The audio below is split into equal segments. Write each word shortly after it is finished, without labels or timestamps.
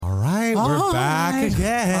right, we're back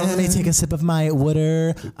again. Let me take a sip of my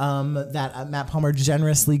water that Matt Palmer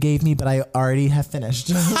generously gave me, but I already have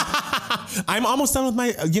finished. I'm almost done with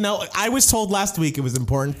my, I was told last week it was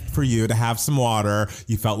important for you to have some water.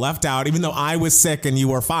 You felt left out, even though I was sick and you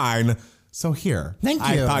were fine. So here. Thank you.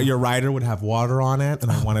 I thought your rider would have water on it, and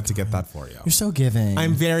I wanted to get that for you. You're so giving.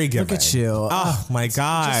 I'm very giving. Look at you. Oh, my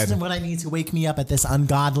God. Just what I need to wake me up at this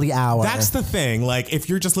ungodly hour. That's the thing. Like, if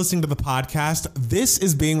you're just listening to the podcast, this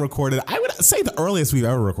is being recorded. I would say the earliest we've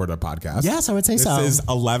ever recorded a podcast. Yes, I would say so. This is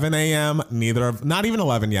 11 a.m. Not even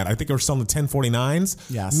 11 yet. I think we're still in the 10:49s.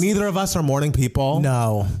 Yes. Neither of us are morning people.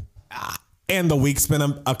 No. And the week's been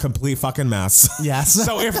a complete fucking mess. Yes.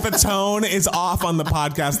 So if the tone is off on the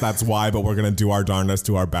podcast, that's why. But we're going to do our darndest,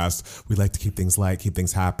 do our best. We like to keep things light, keep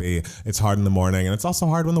things happy. It's hard in the morning, and it's also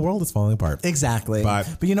hard when the world is falling apart. Exactly. But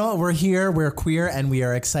you know what? We're here. We're queer, and we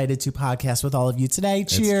are excited to podcast with all of you today.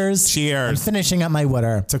 Cheers. Cheers. I'm finishing up my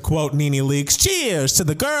water. To quote Nene Leakes, cheers to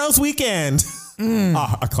the girls' weekend.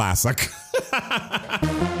 A classic.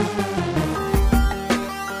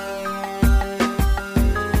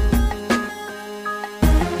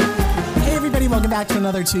 Welcome back to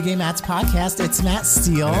another Two Gay Matts podcast. It's Matt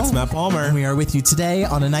Steele. And it's Matt Palmer. And we are with you today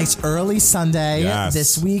on a nice early Sunday. Yes.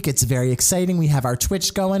 This week. It's very exciting. We have our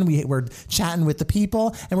Twitch going. We're chatting with the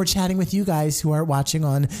people, and we're chatting with you guys who are watching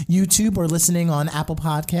on YouTube or listening on Apple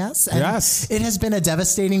Podcasts. And yes. It has been a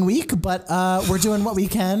devastating week, but we're doing what we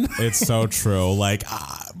can. It's so true. Like,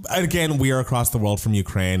 again, we are across the world from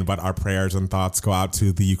Ukraine, but our prayers and thoughts go out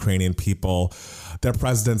to the Ukrainian people. Their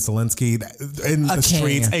president Zelensky in the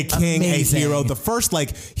streets, a king, amazing. A hero, the first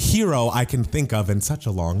hero I can think of in such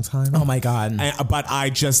a long time. Oh my God. But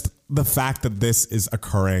the fact that this is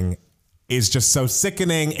occurring is just so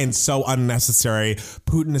sickening and so unnecessary.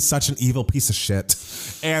 Putin is such an evil piece of shit.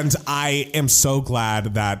 And I am so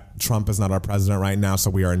glad that Trump is not our president right now,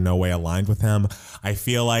 so we are in no way aligned with him. I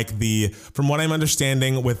feel like from what I'm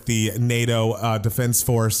understanding with the NATO defense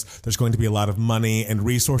force, there's going to be a lot of money and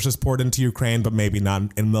resources poured into Ukraine, but maybe not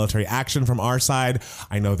in military action from our side.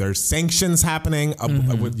 I know there's sanctions happening,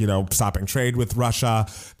 with, stopping trade with Russia,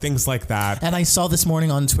 things like that. And I saw this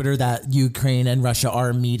morning on Twitter that Ukraine and Russia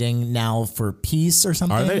are meeting now for peace or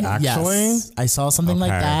something. Are they actually? Yes. I saw something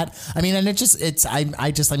like that. I mean, and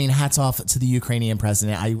hats off to the Ukrainian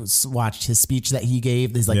president. I watched his speech that he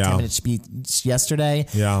gave, his 10-minute speech yesterday.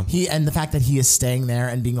 Yeah. And the fact that he is staying there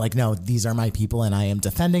and being like, no, these are my people and I am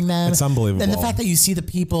defending them. It's unbelievable. And the fact that you see the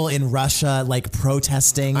people in Russia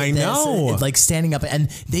protesting. I know. Standing up, and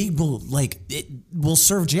they will it will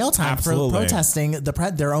serve jail time for protesting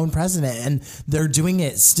their own president, and they're doing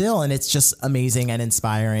it still, and it's just amazing and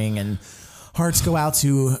inspiring, and hearts go out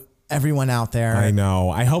to everyone out there. I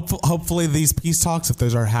know. Hopefully these peace talks, if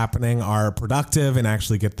those are happening, are productive and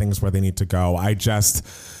actually get things where they need to go. I just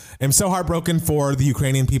am so heartbroken for the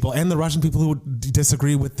Ukrainian people and the Russian people who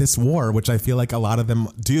disagree with this war, which I feel like a lot of them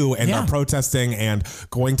do and are protesting and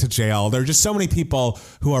going to jail. There are just so many people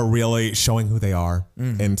who are really showing who they are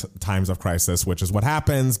in times of crisis, which is what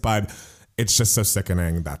happens. But it's just so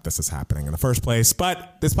sickening that this is happening in the first place.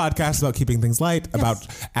 But this podcast is about keeping things light, about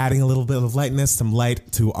adding a little bit of lightness, some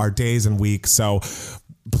light to our days and weeks. So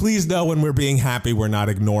please know when we're being happy, we're not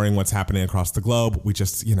ignoring what's happening across the globe. We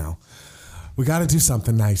just, we got to do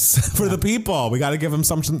something nice for the people. We got to give them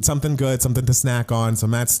something good, something to snack on. So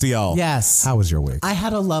Matt Steele. Yes. How was your week? I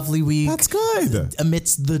had a lovely week. That's good.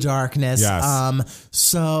 Amidst the darkness. Yes.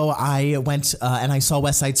 So I went and I saw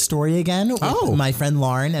West Side Story again with my friend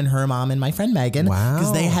Lauren and her mom and my friend Megan. Wow.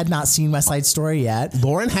 Because they had not seen West Side Story yet.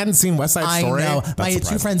 Lauren hadn't seen West Side Story? I know. That's my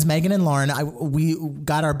surprising. two friends, Megan and Lauren, we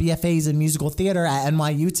got our BFAs in musical theater at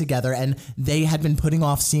NYU together, and they had been putting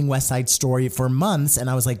off seeing West Side Story for months, and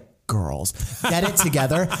I was like, girls, get it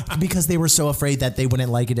together, because they were so afraid that they wouldn't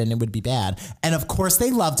like it and it would be bad. And of course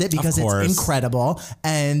they loved it because it's incredible.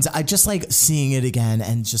 And I just seeing it again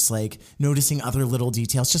and just noticing other little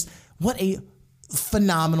details. Just what a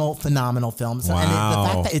phenomenal film. So, wow. And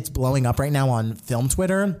the fact that it's blowing up right now on film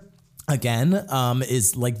Twitter again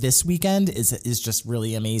is this weekend is just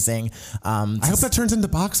really amazing. I hope that turns into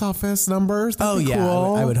box office numbers. That'd be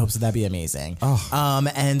cool. I would hope so. That'd be amazing. Oh.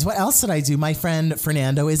 And what else did I do? My friend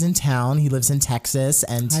Fernando is in town. He lives in Texas,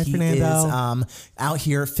 and he is out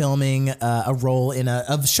here filming a role in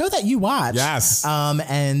a show that you watch. Yes.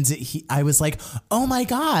 And I was like, oh my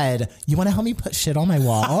God, you want to help me put shit on my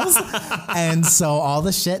walls? And so all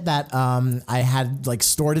the shit that I had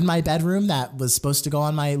stored in my bedroom that was supposed to go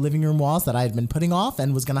on my living room walls that I had been putting off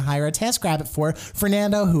and was going to hire a TaskRabbit for,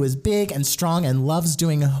 Fernando, who is big and strong and loves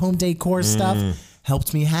doing home decor stuff,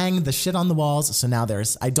 helped me hang the shit on the walls. So now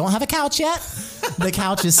I don't have a couch yet. The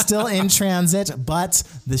couch is still in transit, but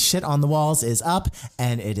the shit on the walls is up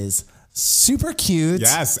and it is super cute.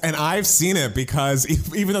 Yes, and I've seen it because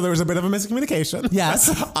even though there was a bit of a miscommunication,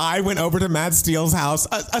 yes, I went over to Matt Steele's house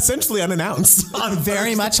essentially unannounced.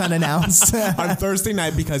 Very much unannounced. On Thursday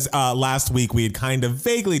night because last week we had kind of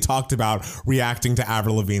vaguely talked about reacting to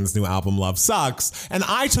Avril Lavigne's new album Love Sucks, and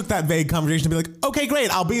I took that vague conversation to be like, okay,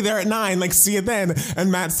 great, I'll be there at 9, like see you then.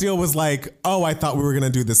 And Matt Steele was like, oh, I thought we were going to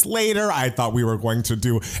do this later. I thought we were going to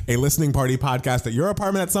do a listening party podcast at your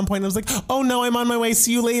apartment at some point. And I was like, oh no, I'm on my way.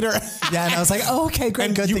 See you later. Yeah, and I was like, oh, okay,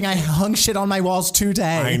 great. Good thing I hung shit on my walls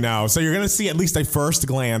today. I know. So you're going to see at least a first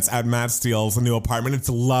glance at Matt Steele's new apartment. It's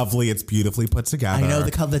lovely. It's beautifully put together. I know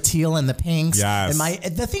the teal and the pinks. Yes.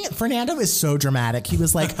 And the thing, Fernando is so dramatic. He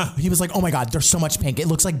was like, oh my God, there's so much pink. It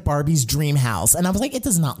looks like Barbie's dream house. And I was like, it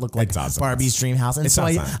does not look like Barbie's dream house. And so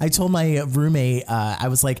I told my roommate, I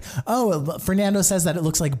was like, oh, Fernando says that it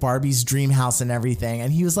looks like Barbie's dream house and everything.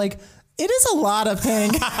 And he was like, it is a lot of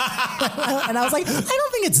pink. And I was like, I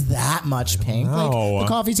don't think it's that much pink. Like, the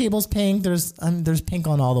coffee table's pink. There's pink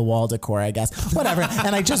on all the wall decor, I guess. Whatever.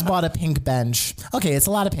 And I just bought a pink bench. Okay, it's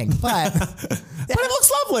a lot of pink, but it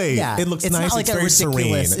looks lovely. Yeah, it looks it's nice. Not like it's very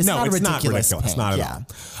serene. It's not ridiculous. Pink. Not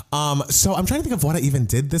at all. So I'm trying to think of what I even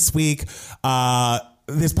did this week.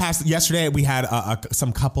 Yesterday we had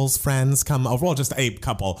some couples friends come over. Well, just a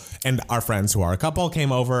couple, and our friends who are a couple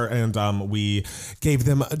came over, and we gave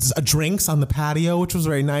them drinks on the patio, which was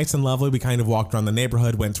very nice and lovely. We kind of walked around the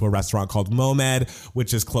neighborhood, went to a restaurant called Momed,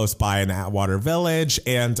 which is close by in Atwater Village,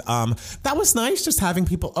 and that was nice, just having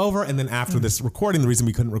people over. And then after this recording, the reason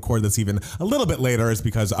we couldn't record this even a little bit later is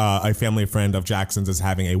because a family friend of Jackson's is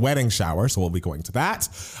having a wedding shower, so we'll be going to that.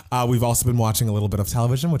 We've also been watching a little bit of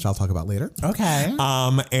television, which I'll talk about later. Okay.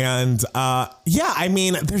 I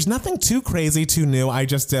mean, there's nothing too crazy, too new. I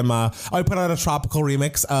just am, I put out a tropical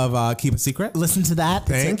remix of Keep a Secret. Listen to that.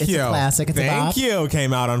 Thank you. It's a classic. It's Thank you.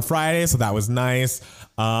 Came out on Friday, so that was nice.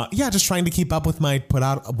 Just trying to keep up with my put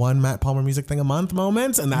out one Matt Palmer music thing a month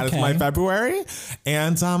moment, and that is my February.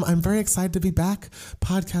 And I'm very excited to be back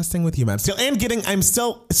podcasting with you, Matt Steele, and I'm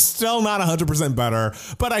still not 100% better,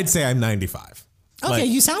 but I'd say I'm 95. Okay,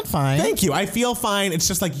 you sound fine. Thank you. I feel fine. It's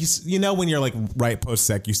just like, you know, when you're like right post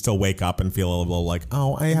sick, you still wake up and feel a little like,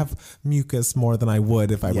 oh, I have mucus more than I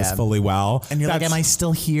would if I was fully well. And you're like, am I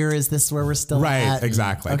still here? Is this where we're still at? Right,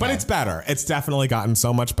 exactly. But it's better. It's definitely gotten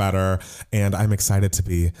so much better. And I'm excited to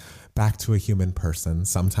be back to a human person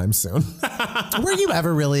sometime soon. Were you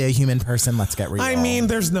ever really a human person? Let's get real. I mean,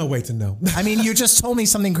 there's no way to know. I mean, you just told me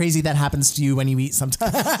something crazy that happens to you when you eat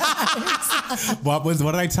sometimes. What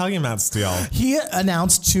did I tell you, Matt Steele? He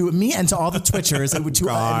announced to me and to all the Twitchers,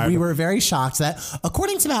 we were very shocked that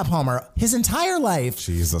according to Matt Palmer, his entire life,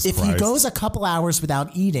 if he goes a couple hours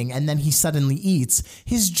without eating and then he suddenly eats,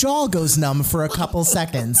 his jaw goes numb for a couple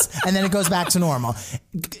seconds and then it goes back to normal.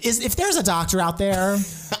 If there's a doctor out there,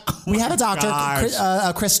 we have a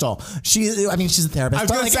doctor, Crystal. She's a therapist. I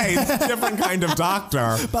was going to say, it's a different kind of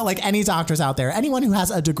doctor. But like any doctors out there, anyone who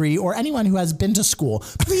has a degree or anyone who has been to school,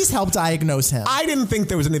 please help diagnose him. I didn't think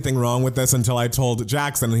there was anything wrong with this until I told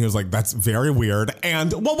Jackson, and he was like, that's very weird.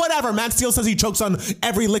 And, well, whatever. Matt Steele says he chokes on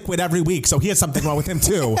every liquid every week, so he has something wrong with him,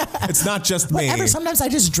 too. It's not just me. Whatever. Sometimes I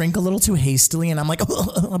just drink a little too hastily, and I'm like,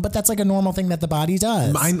 but that's like a normal thing that the body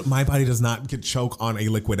does. My body does not get choke on a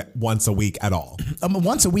liquid once a week at all.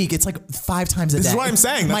 Once a week, it's like 5 times a day. This is what I'm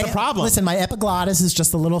saying. That's the problem. Listen, my epiglottis is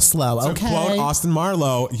just a little slow. So quote Austin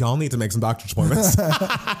Marlowe, y'all need to make some doctor's appointments.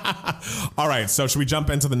 All right, so should we jump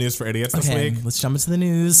into the news for idiots this week? Let's jump into the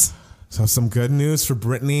news. So some good news for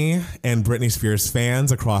Britney and Britney Spears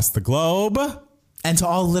fans across the globe. And to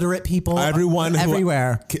all literate people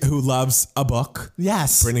everywhere who loves a book.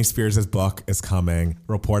 Yes. Britney Spears' book is coming,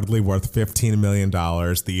 reportedly worth $15 million.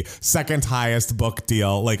 The second highest book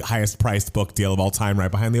deal, like highest priced book deal of all time,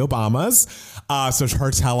 right behind the Obamas. So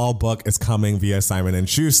her tell-all book is coming via Simon &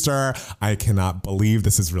 Schuster. I cannot believe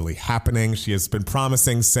this is really happening. She has been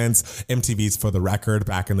promising since MTV's For the Record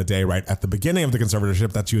back in the day, right at the beginning of the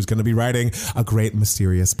conservatorship, that she was going to be writing a great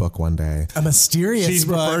mysterious book one day. A mysterious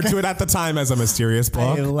book? She referred to it at the time as a mysterious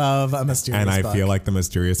book. I love a mysterious book. And I feel like the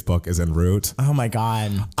mysterious book is en route. Oh my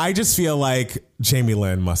God. I just feel like Jamie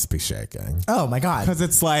Lynn must be shaking. Oh my God. Because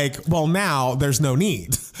it's like, well, now there's no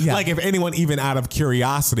need. Yeah. Like if anyone even out of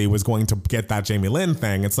curiosity was going to get that Jamie Lynn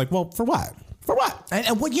thing, it's like, well, for what? For what?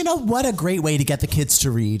 And well, you know what a great way to get the kids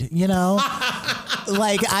to read, you know?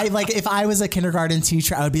 If I was a kindergarten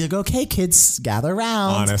teacher, I would be like, okay, kids, gather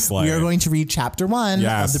around. Honestly. We are going to read chapter 1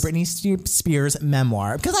 Yes. of the Britney Spears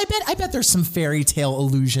memoir. Because I bet there's some fairy tale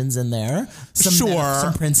allusions in there.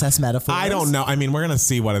 Some princess metaphors. I don't know. I mean, we're going to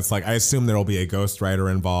see what it's like. I assume there will be a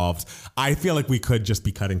ghostwriter involved. I feel like we could just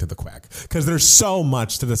be cutting to the quick because there's so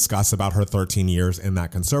much to discuss about her 13 years in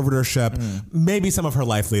that conservatorship. Maybe some of her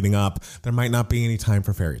life leading up. There might not be any time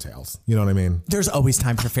for fairy tales. You know what I mean? There's always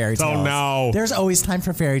time for fairy tales. Oh, no. There's always time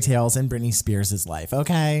for fairy tales in Britney Spears' life,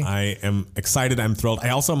 okay? I am excited. I'm thrilled. I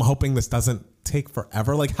also am hoping this doesn't take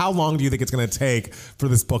forever. Like, how long do you think it's going to take for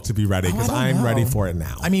this book to be ready? Because I'm ready for it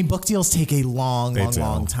now. I mean, book deals take a long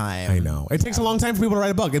time. I know. It takes a long time for people to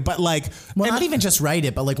write a book. But like... Well, not even just write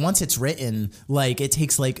it, but like once it's written, like it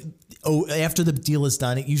takes like... after the deal is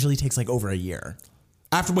done, it usually takes like over a year.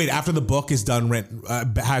 After the book is done,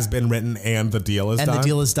 has been written, and the deal is done? And the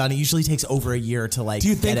deal is done. It usually takes over a year to like. Do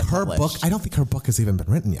you think her book? I don't think her book has even been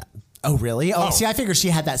written yet. Oh, really? Oh, see, I figured she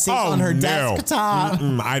had that saved on her desktop.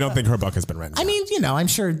 I don't think her book has been written. I mean, I'm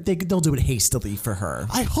sure they'll do it hastily for her.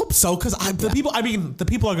 I hope so, because the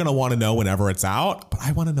people are going to want to know whenever it's out, but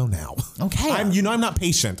I want to know now. Okay. I'm not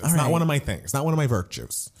patient. It's not one of my things. Not one of my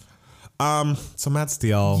virtues. So Matt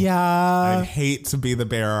Steele. Yeah. I hate to be the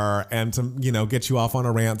bearer and to, get you off on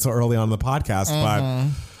a rant so early on the podcast, but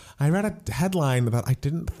I read a headline that I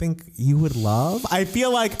didn't think you would love. I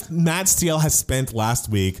feel like Matt Steele has spent last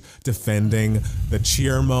week defending the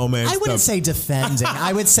cheer moment. I wouldn't say defending.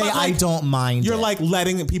 I would say I don't mind. You're like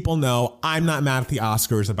letting people know I'm not mad at the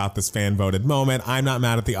Oscars about this fan voted moment. I'm not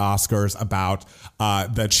mad at the Oscars about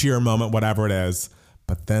the cheer moment, whatever it is.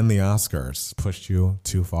 But then the Oscars pushed you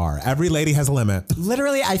too far. Every lady has a limit.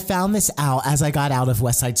 Literally, I found this out as I got out of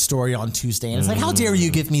West Side Story on Tuesday. And it's like, how dare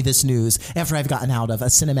you give me this news after I've gotten out of a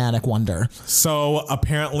cinematic wonder? So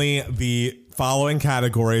apparently the following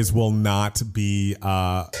categories will not be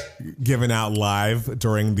given out live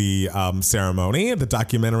during the ceremony: the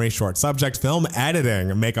documentary, short subject, film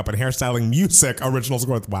editing, makeup and hairstyling, music, original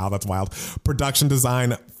score. Wow, that's wild. Production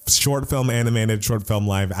design, short film animated, short film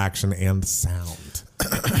live action, and sound.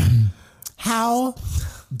 How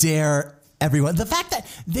dare everyone? The fact that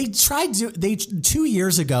they tried to, 2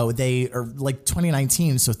 years ago, or like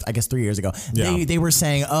 2019, so I guess 3 years ago, they were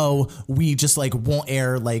saying, oh, we just like won't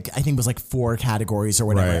air like, I think it was like 4 categories or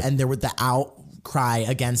whatever. Right. And there were the outcry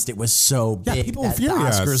against it was so big people that were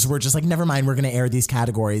furious. The Oscars were just like, never mind, we're going to air these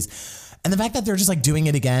categories. And the fact that they're just like doing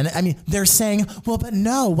it again, I mean, they're saying, well, but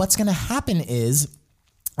no, what's going to happen is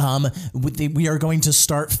we are going to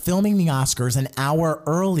start filming the Oscars an hour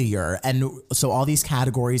earlier. And so all these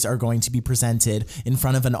categories are going to be presented in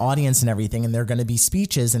front of an audience and everything. And they're going to be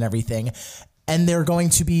speeches and everything. And they're going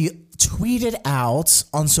to be tweeted out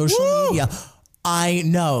on social media. I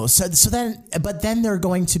know. But then they're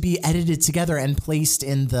going to be edited together and placed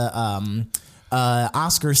in the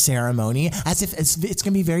Oscar ceremony as if it's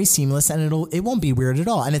going to be very seamless and it won't be weird at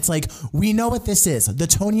all. And it's like, we know what this is. The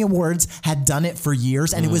Tony Awards had done it for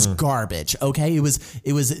years and it was garbage. Okay.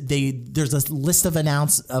 There's a list of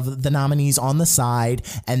the nominees on the side,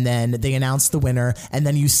 and then they announce the winner, and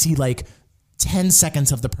then you see like 10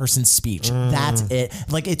 seconds of the person's speech. That's it.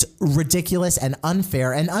 Like, it's ridiculous and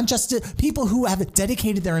unfair and unjust to people who have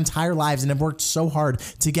dedicated their entire lives and have worked so hard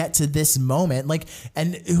to get to this moment, like,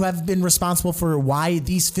 and who have been responsible for why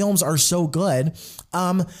these films are so good.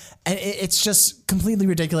 And it's just completely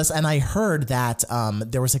ridiculous. And I heard that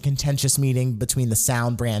there was a contentious meeting between the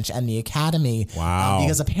sound branch and the Academy. Wow.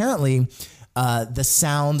 Because apparently the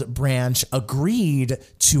sound branch agreed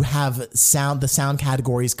to have the sound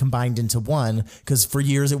categories combined into one, because for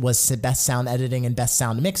years it was best sound editing and best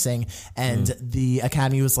sound mixing, and the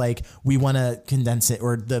Academy was like, we want to condense it,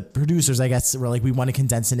 or the producers, I guess, were like, we want to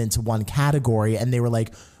condense it into one category, and they were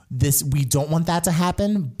like, we don't want that to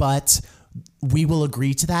happen, but we will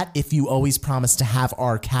agree to that if you always promise to have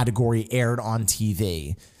our category aired on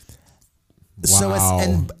TV. Wow.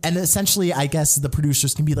 So and essentially, I guess the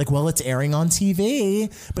producers can be like, well, it's airing on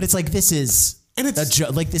TV, but it's like, this is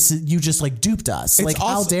you just like duped us. Like,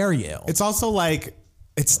 how dare you? It's also like,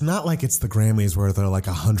 it's not like it's the Grammys where there are like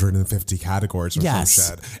 150 categories or some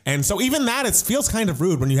shit. And so even that, it feels kind of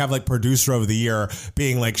rude when you have like producer of the year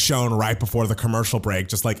being like shown right before the commercial break,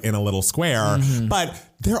 just like in a little square. But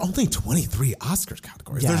there are only 23 Oscars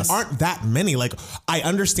categories. Yes. There aren't that many. Like, I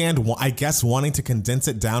understand, I guess, wanting to condense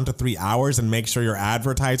it down to 3 hours and make sure your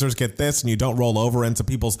advertisers get this and you don't roll over into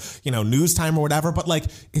people's, news time or whatever. But like,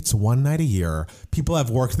 it's one night a year. People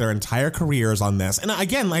have worked their entire careers on this. And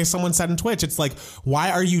again, like someone said in Twitch, it's like,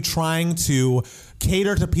 why are you trying to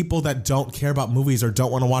cater to people that don't care about movies or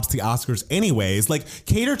don't want to watch the Oscars anyways. Like,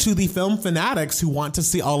 cater to the film fanatics who want to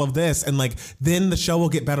see all of this, and like then the show will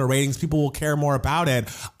get better ratings. People will care more about it.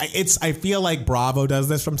 I feel like Bravo does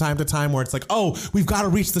this from time to time, where it's like, oh, we've got to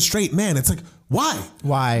reach the straight man. It's like,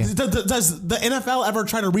 why? Does the NFL ever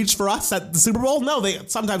try to reach for us at the Super Bowl? No, they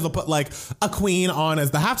sometimes they'll put like a queen on as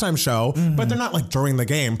the halftime show, but they're not like during the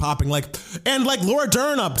game popping like, and like Laura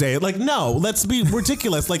Dern update. Like, no, let's be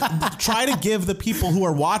ridiculous. Like, try to give the people who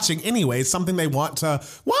are watching anyway something they want to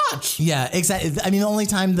watch. Yeah, exactly. I mean, the only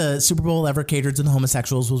time the Super Bowl ever catered to the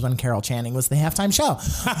homosexuals was when Carol Channing was the halftime show.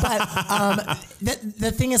 But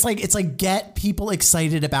the thing is, like, it's like, get people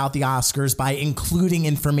excited about the Oscars by including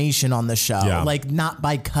information on the show. Yeah. Like, not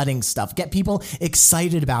by cutting stuff. Get people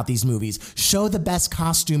excited about these movies. Show the best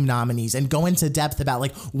costume nominees and go into depth about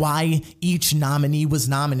like why each nominee was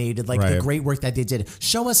nominated, like the great work that they did.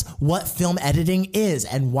 Show us what film editing is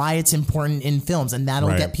and why it's important in films, and that'll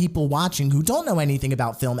get people watching who don't know anything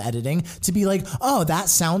about film editing to be like, oh, that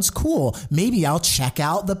sounds cool. Maybe I'll check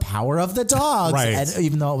out The Power of the Dogs. And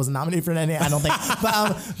even though it wasn't nominated for any, I don't think,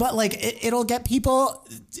 but like it'll get people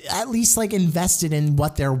at least like invested in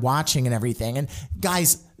what they're watching and everything. And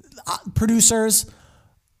guys, producers,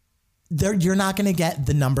 you're not going to get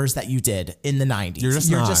the numbers that you did in the 90s. You're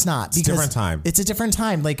just not. It's a different time. It's a different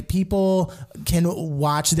time. Like, people can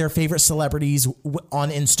watch their favorite celebrities on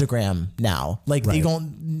Instagram now. Like, they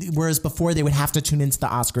don't, whereas before they would have to tune into the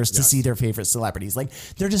Oscars to see their favorite celebrities. Like,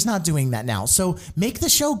 they're just not doing that now. So make the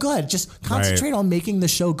show good. Just concentrate on making the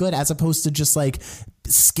show good, as opposed to just like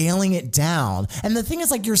scaling it down. And the thing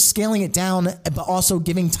is, like, you're scaling it down, but also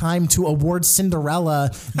giving time to award Cinderella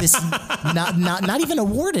this not even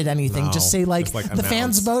awarded anything. Just say like the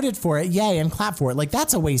fans voted for it, yay, and clap for it. Like,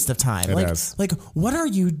 that's a waste of time. Like, what are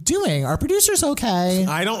you doing? Are producers okay?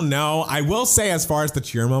 I don't know. I will say, as far as the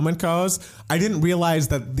cheer moment goes, I didn't realize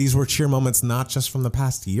that these were cheer moments not just from the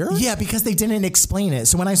past year. Yeah, because they didn't explain it.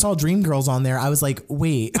 So when I saw Dreamgirls on there, I was like,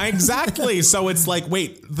 wait. Exactly. So it's like,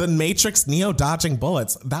 wait, the Matrix Neo dodging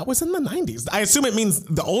bullets, that was in the 90s. I assume it means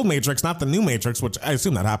the old Matrix, not the new Matrix, which I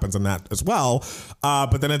assume that happens in that as well.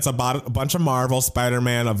 But then it's about a bunch of Marvel,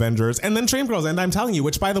 Spider-Man, Avengers, and then Dreamgirls. And I'm telling you,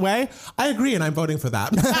 which, by the way, I agree, and I'm voting for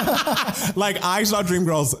that. Like, I saw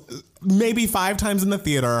Dreamgirls maybe 5 times in the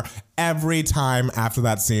theater. Every time after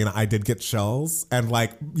that scene, I did get chills and,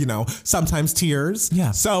 like, you know, sometimes tears. Yeah.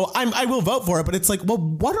 So I will vote for it, but it's like, well,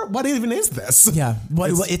 what even is this? Yeah.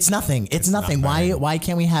 It's nothing. It's nothing. Why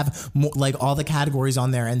can't we have more, like, all the categories on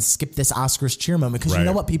there and skip this Oscars cheer moment? Because you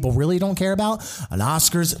know what people really don't care about? An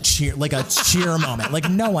Oscars cheer, like a cheer moment. Like,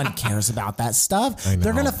 no one cares about that stuff.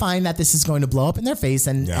 They're going to find that this is going to blow up in their face,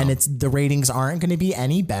 and the ratings aren't going to be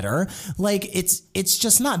any better. Like, it's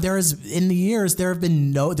just not. There's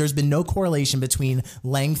been no correlation between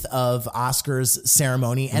length of Oscars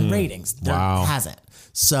ceremony and ratings. There hasn't.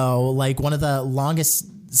 So, like, one of the longest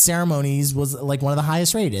ceremonies was like one of the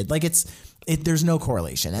highest rated. Like, there's no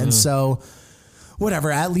correlation. And so,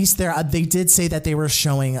 whatever, at least they did say that they were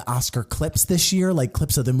showing Oscar clips this year, like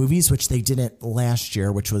clips of the movies, which they didn't last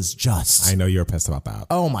year, which was just... I know you're pissed about that.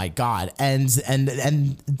 Oh my God.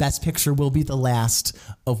 And Best Picture will be the last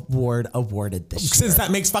award awarded this year. Since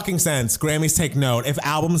that makes fucking sense. Grammys, take note. If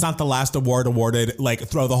album's not the last award awarded, like,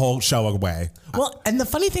 throw the whole show away. Well, and the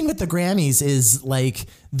funny thing with the Grammys is, like,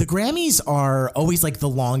 the Grammys are always like the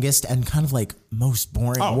longest and kind of like most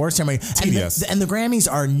boring award ceremony. Tedious. And the Grammys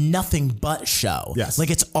are nothing but show. Yes. Like,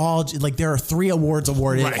 it's all like there are 3 awards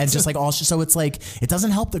awarded and just like all. So it's like, it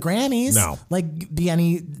doesn't help the Grammys like be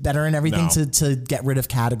any better and everything to get rid of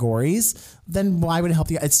categories. Then why would it help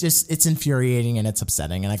you? It's infuriating and it's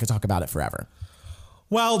upsetting, and I could talk about it forever.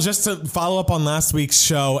 Well, just to follow up on last week's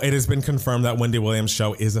show, it has been confirmed that Wendy Williams'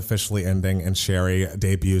 show is officially ending and Sherry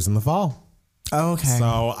debuts in the fall. Okay.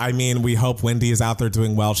 So, I mean, we hope Wendy is out there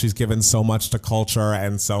doing well. She's given so much to culture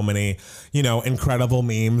and so many, you know, incredible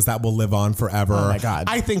memes that will live on forever. Oh my God.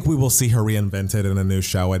 I think we will see her reinvented in a new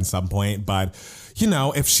show at some point. But, you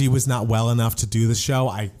know, if she was not well enough to do the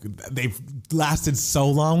show, they've lasted so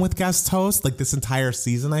long with guest hosts. Like, this entire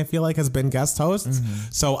season, I feel like, has been guest hosts.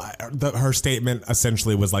 Mm-hmm. So her statement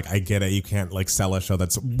essentially was like, I get it. You can't, like, sell a show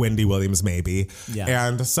that's Wendy Williams, maybe. Yeah.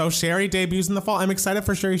 And so Sherry debuts in the fall. I'm excited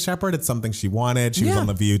for Sherry Shepherd. It's something she wanted. She was on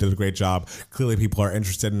The View, did a great job. Clearly, people are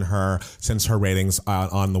interested in her since her ratings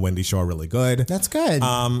on The Wendy Show are really good. That's good.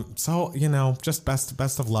 So, you know, just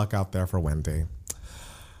best of luck out there for Wendy.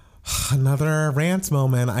 Another rant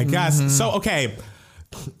moment, I guess. So, okay.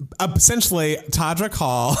 essentially Todrick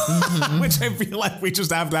Hall, which I feel like we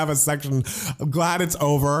just have to have a section. I'm glad it's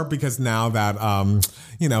over because now that,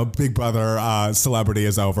 Big Brother celebrity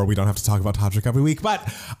is over, we don't have to talk about Todrick every week. But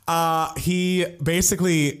he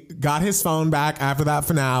basically got his phone back after that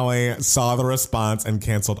finale, saw the response, and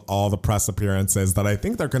canceled all the press appearances that I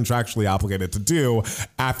think they're contractually obligated to do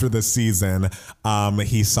after this season.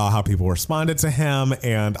 He saw how people responded to him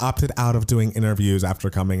and opted out of doing interviews after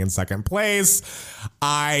coming in second place.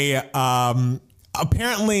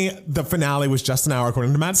 Apparently the finale was just an hour,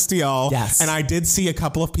 according to Matt Steele. Yes. And I did see a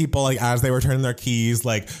couple of people, like, as they were turning their keys,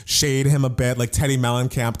 like, shade him a bit. Like, Teddy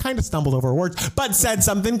Mellencamp kind of stumbled over words, but said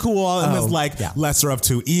something cool and was like, lesser of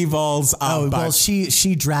two evils. Well,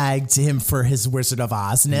 she dragged him for his Wizard of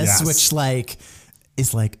Ozness, which, like,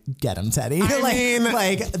 is like, get him, Teddy.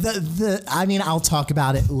 I'll talk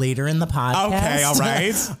about it later in the podcast. Okay, all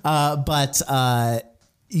right.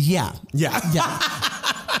 Yeah.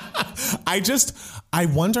 I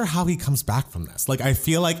wonder how he comes back from this. Like, I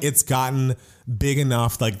feel like it's gotten big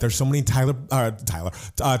enough. Like, there's so many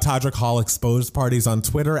Todrick Hall exposed parties on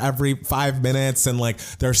Twitter every 5 minutes. And like,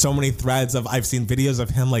 there's so many threads I've seen videos of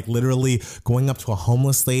him like literally going up to a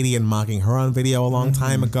homeless lady and mocking her on video a long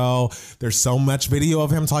time ago. There's so much video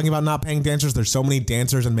of him talking about not paying dancers. There's so many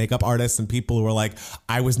dancers and makeup artists and people who are like,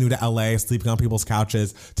 I was new to LA, sleeping on people's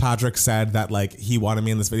couches. Todrick said that like he wanted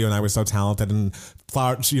me in this video and I was so talented and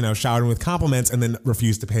showered me with compliments and then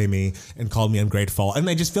refused to pay me and called me ungrateful. And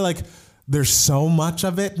I just feel like there's so much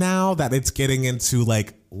of it now that it's getting into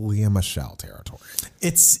like Lea Michele territory.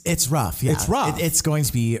 It's rough. Yeah. It's rough. It's going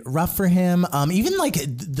to be rough for him. Even like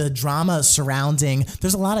the drama surrounding,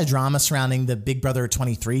 there's a lot of drama surrounding the Big Brother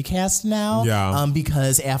 23 cast now. Yeah.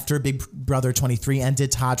 Because after Big Brother 23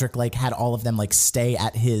 ended, Todrick like had all of them like stay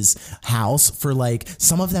at his house for like,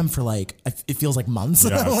 some of them for like, it feels like months.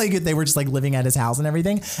 Yes. Like they were just like living at his house and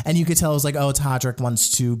everything. And you could tell it was like, oh, Todrick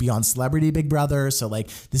wants to be on Celebrity Big Brother. So like,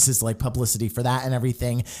 this is like publicity for that and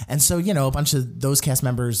everything. And so, a bunch of those cast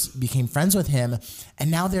members became friends with him. And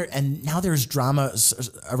now there's drama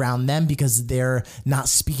around them because they're not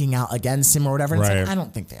speaking out against him or whatever. And it's like, I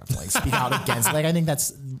don't think they have to like speak out against. Like, I think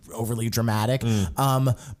that's overly dramatic.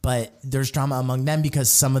 But there's drama among them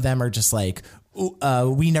because some of them are just like,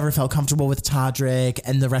 we never felt comfortable with Todrick,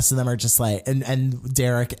 and the rest of them are just like, and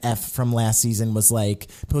Derek F from last season was like,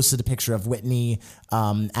 posted a picture of Whitney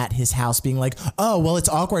at his house being like, oh, well, it's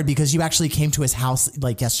awkward because you actually came to his house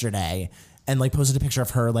like yesterday. And like posted a picture of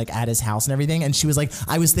her like at his house and everything. And she was like,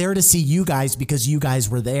 I was there to see you guys because you guys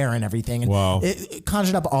were there and everything. And it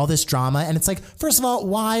conjured up all this drama. And it's like, first of all,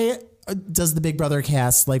 why does the Big Brother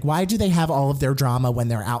cast, like, why do they have all of their drama when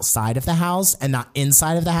they're outside of the house and not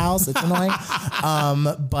inside of the house? It's annoying.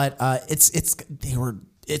 But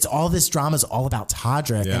it's all this drama is all about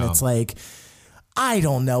Todrick. Yeah. And it's like, I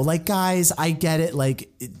don't know, like, guys, I get it. Like,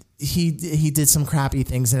 he did some crappy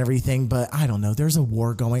things and everything, but I don't know. There's a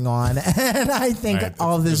war going on, and I think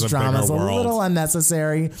all of this drama is a little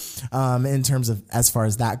unnecessary in terms of as far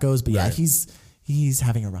as that goes. But yeah, he's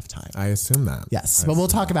having a rough time. I assume that. Yes, but we'll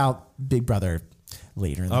talk about Big Brother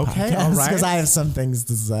later in the podcast. All right. Because I have some things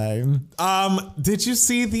to say. Did you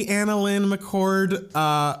see the Annalyn McCord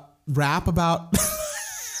rap about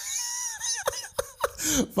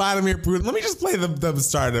Vladimir Putin? Let me just play the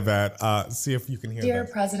start of it. See if you can hear Dear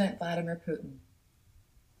this. President Vladimir Putin,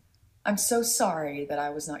 I'm so sorry that I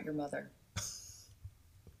was not your mother.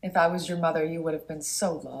 If I was your mother, you would have been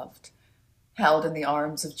so loved, held in the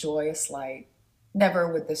arms of joyous light.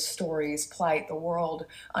 Never would the stories plight the world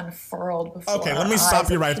unfurled before. Okay, let me stop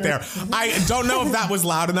you right there. I don't know if that was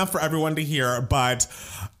loud enough for everyone to hear, but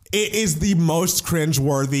it is the most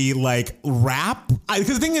cringeworthy, like, rap.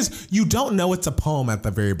 Because the thing is, you don't know it's a poem at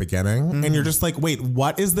the very beginning. And you're just like, wait,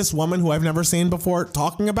 what is this woman who I've never seen before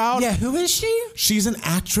talking about? Yeah, who is she? She's an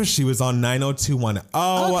actress. She was on 90210.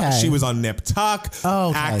 Okay. She was on Nip Tuck. Oh,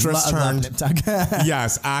 okay. Actress turned Nip Tuck.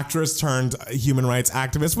 yes, actress turned human rights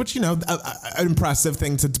activist, which, an impressive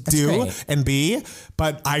thing to do and be.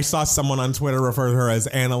 But I saw someone on Twitter refer to her as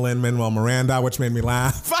Annalyn Manuel Miranda, which made me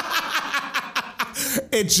laugh.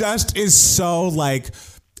 It just is so like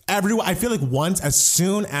everyone. I feel like as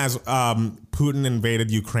soon as Putin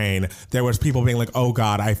invaded Ukraine, there was people being like, "Oh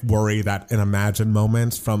God, I worry that an Imagine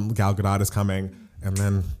moment from Gal Gadot is coming," and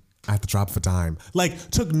then at the drop of a dime,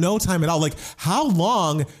 like took no time at all. Like, how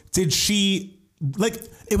long did she like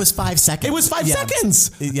It was 5 seconds. It was 5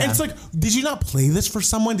 seconds. Yeah. And it's like, did you not play this for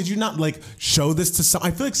someone? Did you not like show this to some? I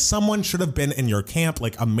feel like someone should have been in your camp,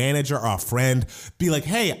 like a manager or a friend, be like,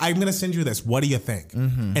 hey, I'm going to send you this. What do you think?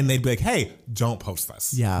 And they'd be like, hey, don't post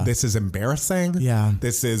this. Yeah. This is embarrassing. Yeah.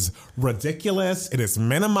 This is ridiculous. It is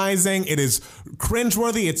minimizing. It is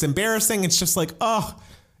cringeworthy. It's embarrassing. It's just like, oh,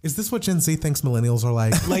 is this what Gen Z thinks millennials are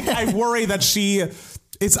like? Like, I worry that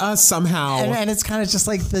it's us somehow. And it's kind of just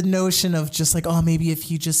like the notion of just like, oh, maybe if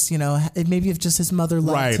he just, maybe if just his mother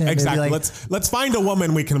loved Right, him. exactly. Like, Let's find a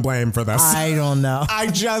woman we can blame for this. I don't know.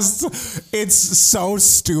 It's so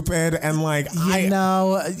stupid and like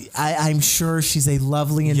I'm sure she's a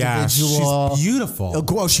lovely yeah, individual. she's beautiful.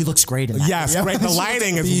 Oh, she looks great in that. Yes, video. great. The She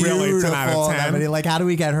lighting looks is really 10 out of beautiful in that 10. video. Like, how do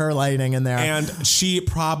we get her lighting in there? And she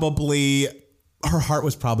probably, her heart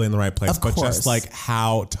was probably in the right place, Of but course. just like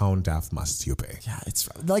how tone deaf must you be? Yeah, it's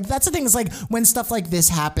like that's the thing is like when stuff like this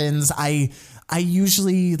happens, I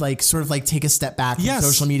usually like sort of like take a step back from Yes.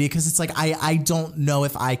 social media because it's like I don't know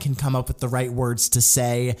if I can come up with the right words to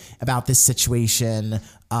say about this situation.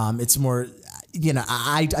 It's more,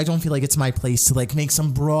 I don't feel like it's my place to like make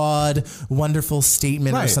some broad, wonderful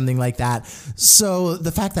statement or Right. something like that. So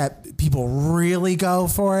the fact that people really go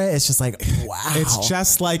for it, it's just like, wow. It's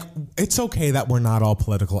just like, it's okay that we're not all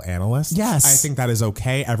political analysts. Yes. I think that is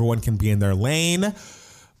okay. Everyone can be in their lane,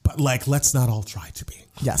 but like, let's not all try to be.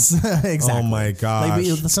 Yes, exactly. Oh my gosh.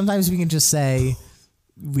 Like sometimes we can just say,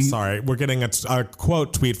 Sorry, we're getting a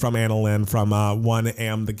quote tweet from Anna Lynn from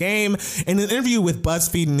 1AM The Game. In an interview with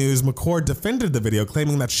BuzzFeed News, McCord defended the video,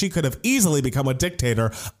 claiming that she could have easily become a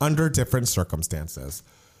dictator under different circumstances.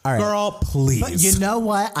 All right. Girl, please. But you know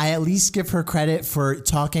what? I at least give her credit for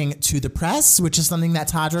talking to the press, which is something that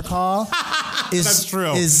Todrick Hall is That's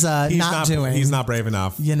true. is not doing. He's not brave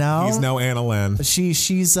enough. You know? He's no Anna Lynn.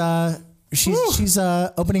 She's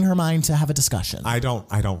opening her mind to have a discussion. I don't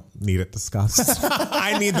need it discussed.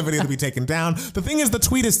 I need the video to be taken down. The thing is, the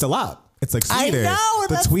tweet is still up. It's like, I sweetie, know,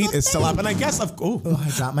 the that's tweet the is still up. And I guess, I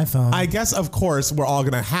dropped my phone. I guess, of course, we're all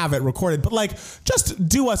gonna have it recorded, but like, just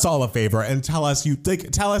do us all a favor and tell us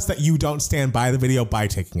that you don't stand by the video by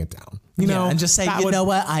taking it down. You know, and just say, know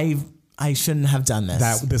what? I shouldn't have done this.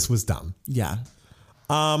 that this was dumb. Yeah.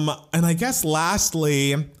 And I guess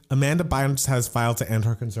lastly, Amanda Bynes has filed to end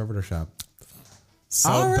her conservatorship. So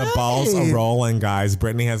All the balls are right. rolling, guys.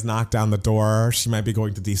 Brittany has knocked down the door. She might be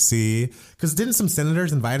going to D.C. Because didn't some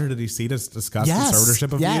senators invite her to D.C. to discuss Yes. conservatorship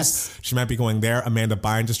abuse? Yes. She might be going there. Amanda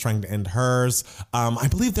Bynes is trying to end hers. I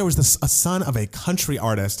believe there was a son of a country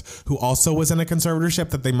artist who also was in a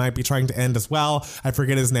conservatorship that they might be trying to end as well. I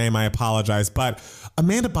forget his name. I apologize. But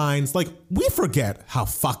Amanda Bynes, like, we forget how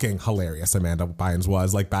fucking hilarious Amanda Bynes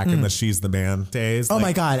was, like, back in the She's the Man days. Oh Like,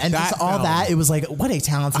 my God. And just all film- that, it was like, what a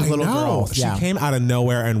talented little girl. She Yeah. came out of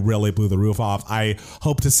nowhere and really blew the roof off. I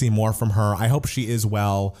hope to see more from her. I hope she is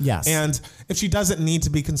well. Yes. And if she doesn't need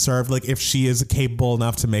to be conserved, like if she is capable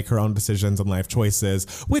enough to make her own decisions and life choices,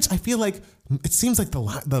 which I feel like it seems like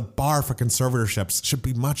the bar for conservatorships should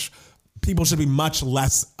be people should be much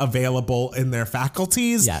less available in their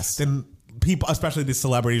faculties Yes. than people, especially these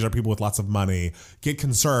celebrities or people with lots of money, get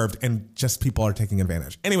conserved and just people are taking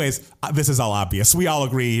advantage. Anyways, this is all obvious. We all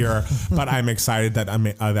agree here, but I'm excited that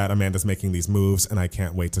Amanda's making these moves and I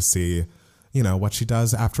can't wait to see, what she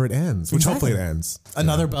does after it ends, which Exactly. hopefully it ends.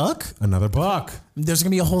 Another book? Another book. There's going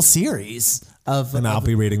to be a whole series of And I'll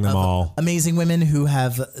be reading them all. amazing women who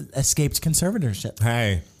have escaped conservatorship.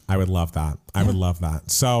 Hey, I would love that. I would love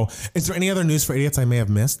that. So is there any other news for idiots I may have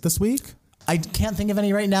missed this week? I can't think of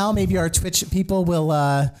any right now. Maybe our Twitch people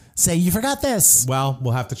will say, you forgot this. Well,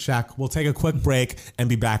 we'll have to check. We'll take a quick break and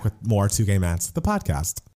be back with more Two Gay Mats, the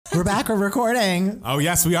podcast. We're back. We're recording. Oh,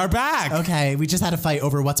 yes, we are back. Okay. We just had a fight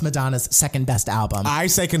over what's Madonna's second best album. I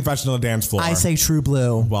say Confessional Dance Floor. I say True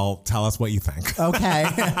Blue. Well, tell us what you think. Okay.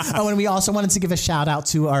 Oh, and we also wanted to give a shout out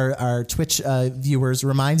to our Twitch viewers.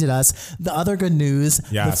 Reminded us the other good news.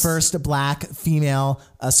 Yes. The first black female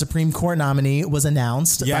Supreme Court nominee was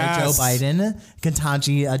announced by Joe Yes. Biden,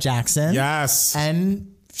 Ketanji Jackson. Yes.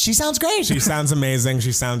 And she sounds great. She sounds amazing.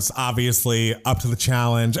 She sounds obviously up to the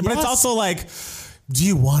challenge. But it's Yes. also like, do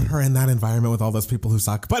you want her in that environment with all those people who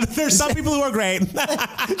suck? But there's some people who are great.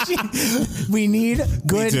 We need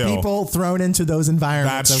good do. people thrown into those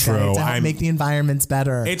environments. That's okay, true. To help make the environments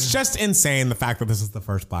better. It's just insane the fact that this is the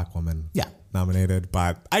first black woman Yeah. nominated.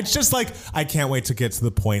 But it's just like, I can't wait to get to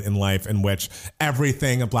the point in life in which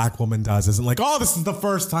everything a black woman does isn't like, oh, this is the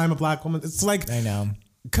first time a black woman. It's like, I know.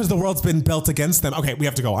 Because the world's been built against them. Okay, we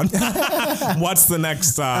have to go on. What's the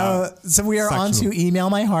next? So we are on section? to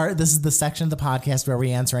Email My Heart. This is the section of the podcast where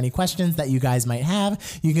we answer any questions that you guys might have.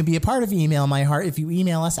 You can be a part of Email My Heart if you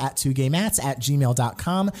email us at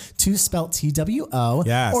 2gaymats@gmail.com, 2 spelled TWO.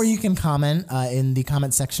 Yes. Or you can comment in the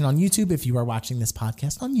comment section on YouTube if you are watching this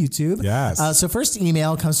podcast on YouTube. Yes. So first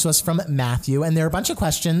email comes to us from Matthew, and there are a bunch of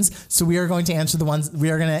questions. So we are going to answer the ones we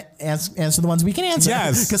can answer.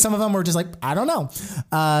 Yes. Because some of them were just like, I don't know.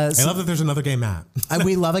 I love that there's another gay Matt.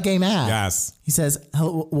 We love a gay Matt. Yes. He says,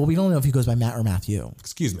 hello. Well, we don't know if he goes by Matt or Matthew.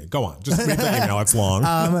 Excuse me. Go on. Just read the email. It's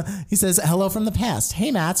long. He says, hello from the past.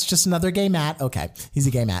 Hey, Matt's just another gay Matt. Okay. He's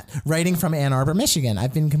a gay Matt. Writing from Ann Arbor, Michigan.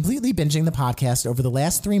 I've been completely binging the podcast over the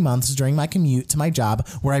last 3 months during my commute to my job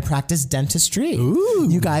where I practice dentistry. Ooh.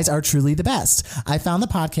 You guys are truly the best. I found the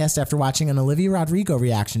podcast after watching an Olivia Rodrigo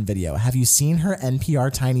reaction video. Have you seen her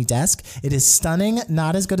NPR Tiny Desk? It is stunning.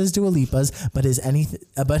 Not as good as Dua Lipa's, but is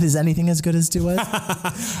anything as good as Dua's?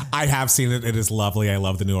 I have seen it. It is lovely. I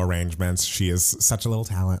love the new arrangements. She is such a little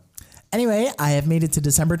talent. Anyway, I have made it to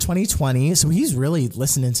December 2020, so he's really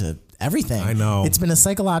listening to everything. I know. It's been a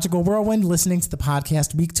psychological whirlwind listening to the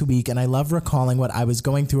podcast week to week, and I love recalling what I was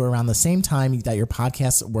going through around the same time that your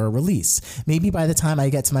podcasts were released. Maybe by the time I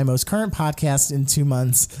get to my most current podcast in 2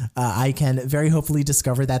 months, I can very hopefully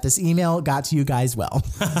discover that this email got to you guys well.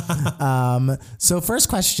 So first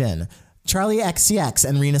question. Charlie XCX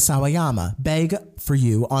and Rina Sawayama, Beg for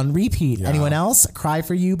You on repeat. Yeah. Anyone else? Cry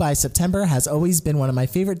for You by September has always been one of my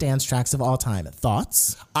favorite dance tracks of all time.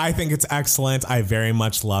 Thoughts? I think it's excellent. I very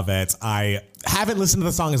much love it. I haven't listened to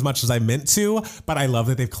the song as much as I meant to, but I love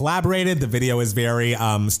that they've collaborated. The video is very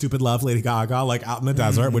Stupid Love Lady Gaga, like out in the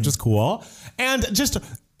desert, which is cool. And just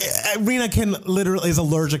Rina is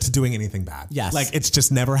allergic to doing anything bad. Yes. Like it's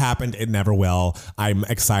just never happened. It never will. I'm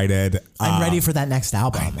excited. I'm ready for that next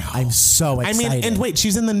album. I'm so excited. I mean, and wait,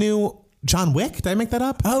 she's in the new John Wick. Did I make that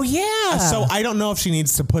up? Oh yeah. So I don't know if she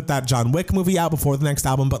needs to put that John Wick movie out before the next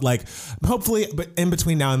album, but like hopefully, but in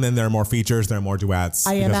between now and then there are more features, there are more duets.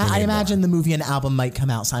 I imagine the movie and album might come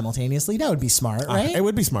out simultaneously. That would be smart, right? It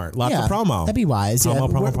would be smart. Lots of promo. That'd be wise.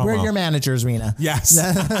 Promo. We're your managers, Rina. Yes.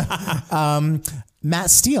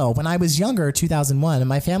 Matt Steele, when I was younger, 2001,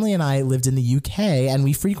 my family and I lived in the UK and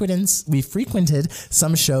we frequented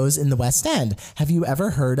some shows in the West End. Have you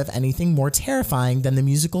ever heard of anything more terrifying than the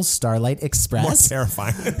musical Starlight Express? More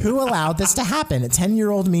terrifying. Who allowed this to happen?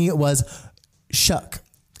 10-year-old me was shook.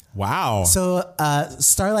 Wow. So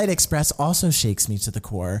Starlight Express also shakes me to the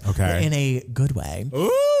core. Okay. In a good way.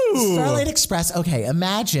 Ooh. Starlight Express. Okay.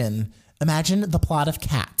 Imagine the plot of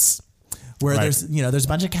Cats. Where there's a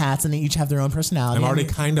bunch of cats and they each have their own personality. I'm already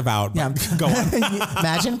kind of out. Yeah. Go on.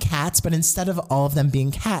 Imagine cats, but instead of all of them being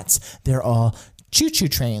cats, they're all choo-choo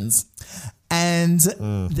trains. And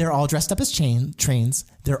they're all dressed up as trains.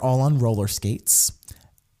 They're all on roller skates.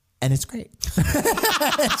 And it's great.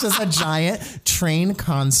 It's just a giant train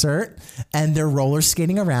concert and they're roller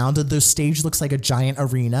skating around. The stage looks like a giant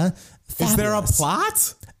arena. Fabulous. Is there a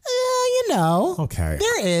plot? Okay.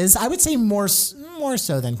 There is. I would say more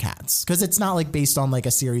so than Cats because it's not like based on like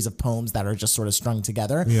a series of poems that are just sort of strung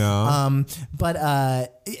together. Yeah. But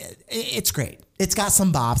it's great. It's got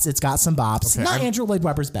some bops. Okay, not Andrew Lloyd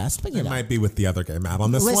Webber's best, but it might be with the other gay Matt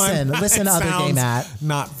on this one. Listen, other gay Matt.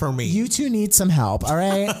 Not for me. You two need some help, all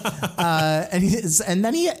right? And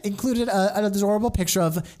then he included an adorable picture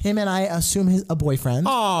of him and I assume a boyfriend.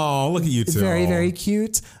 Oh, look at you two. Very, very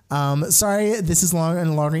cute. Sorry, this is a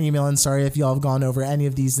longer email, and sorry if y'all have gone over any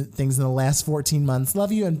of these things in the last 14 months.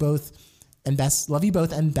 Love you love you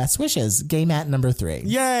both and best wishes. Gay Matt number 3.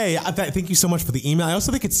 Yay. Thank you so much for the email. I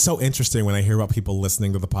also think it's so interesting when I hear about people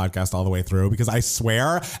listening to the podcast all the way through, because I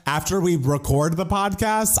swear after we record the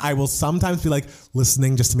podcast, I will sometimes be like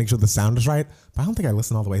listening just to make sure the sound is right. But I don't think I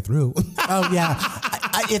listen all the way through. Oh yeah.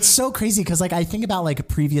 It's so crazy because like I think about like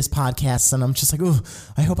previous podcasts and I'm just like, oh,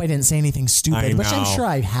 I hope I didn't say anything stupid, which I'm sure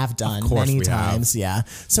I have done many times. Yeah.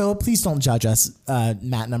 So please don't judge us,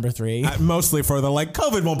 Matt number 3. Mostly for the like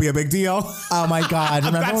COVID won't be a big deal. Oh my God.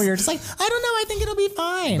 Remember when we were just like, I don't know, I think it'll be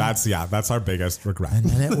fine. That's our biggest regret. And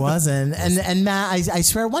then it wasn't. and Matt, I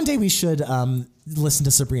swear one day we should listen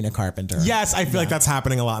to Sabrina Carpenter. Yes, I feel like that's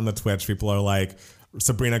happening a lot on the Twitch. People are like,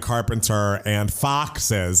 Sabrina Carpenter and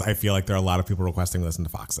Foxes. I feel like there are a lot of people requesting to listen to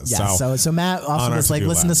Foxes. Yeah, so Matt also was like,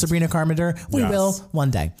 listen to Sabrina Carpenter. We will one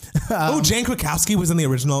day. Jane Krakowski was in the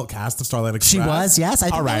original cast of Starlight Express. She was, yes. I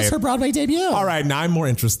think that was her Broadway debut. All right, now I'm more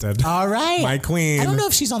interested. All right. My queen. I don't know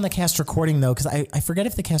if she's on the cast recording, though, because I forget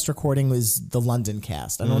if the cast recording was the London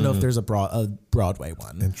cast. I don't know if there's a Broadway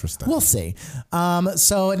one. Interesting. We'll see.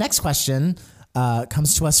 So next question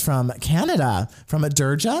comes to us from Canada, from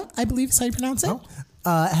Durja, I believe is how you pronounce it.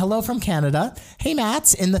 Hello from Canada. Hey,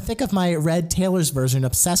 Matt. In the thick of my Red Taylor's version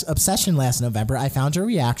obsession last November, I found your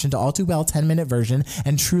reaction to All Too Well 10-minute version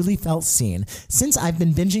and truly felt seen. Since I've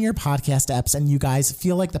been binging your podcast eps and you guys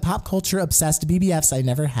feel like the pop culture obsessed BBFs I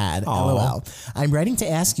never had. Aww. LOL. I'm writing to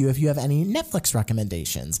ask you if you have any Netflix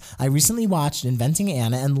recommendations. I recently watched Inventing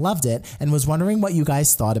Anna and loved it and was wondering what you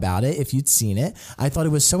guys thought about it if you'd seen it. I thought it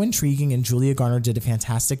was so intriguing and Julia Garner did a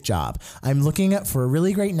fantastic job. I'm looking for a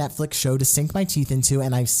really great Netflix show to sink my teeth into,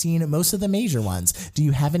 and I've seen most of the major ones. Do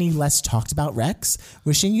you have any less talked about recs?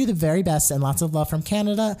 Wishing you the very best and lots of love from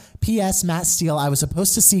Canada. P.S. Matt Steele, I was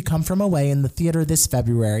supposed to see Come From Away in the theater this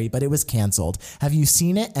February, but it was canceled. Have you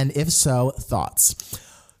seen it? And if so, thoughts?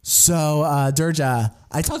 So, Durja,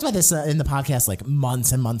 I talked about this in the podcast like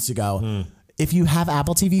months and months ago. If you have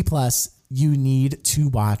Apple TV Plus, you need to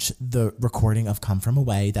watch the recording of Come From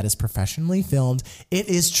Away that is professionally filmed. It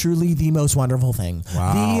is truly the most wonderful thing.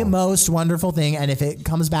 Wow. The most wonderful thing. And if it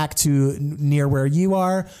comes back to near where you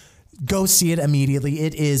are, go see it immediately.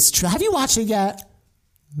 It is true. Have you watched it yet?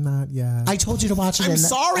 Not yet. I told you to watch it. I'm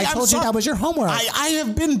sorry. I told you that was your homework. I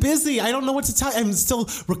have been busy. I don't know what to tell you. I'm still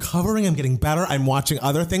recovering. I'm getting better. I'm watching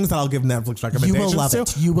other things that I'll give Netflix recommendations You will love to.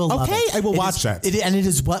 it. You will love it. Okay, I will watch it. And it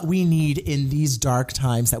is what we need in these dark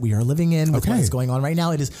times that we are living in with what is going on right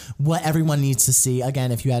now. It is what everyone needs to see.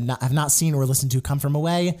 Again, if you have not seen or listened to Come From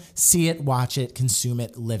Away, see it, watch it, consume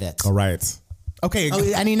it, live it. All right. Okay.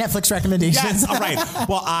 Any Netflix recommendations? Yes. All right.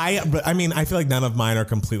 Well, I mean, I feel like none of mine are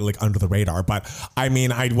completely like under the radar, but I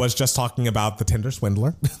mean, I was just talking about The Tinder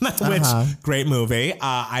Swindler, which great movie.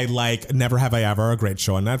 I like Never Have I Ever, a great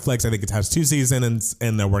show on Netflix. I think it has 2 seasons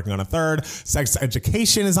and they're working on a 3rd. Sex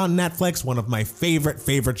Education is on Netflix. One of my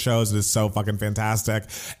favorite shows. It is so fucking fantastic.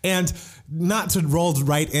 And not to roll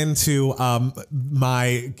right into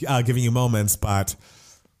my giving you moments, but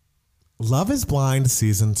Love is Blind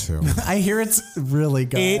season 2. I hear it's really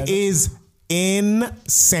good. It is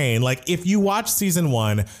insane. Like if you watch season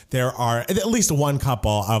 1, there are at least one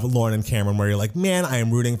couple of Lauren and Cameron where you're like, man, I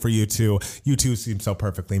am rooting for you two. You two seem so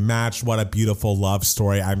perfectly matched. What a beautiful love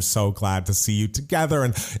story. I'm so glad to see you together.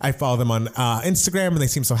 And I follow them on Instagram and they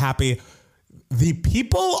seem so happy. The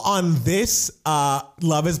people on this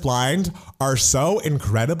Love is Blind are so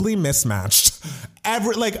incredibly mismatched.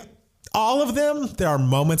 All of them, there are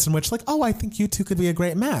moments in which like, oh, I think you two could be a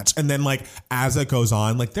great match. And then like, as it goes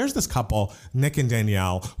on, like there's this couple, Nick and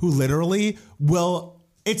Danielle, who literally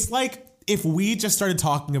it's like if we just started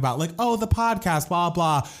talking about like, oh, the podcast, blah,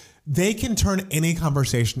 blah, they can turn any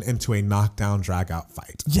conversation into a knockdown, drag out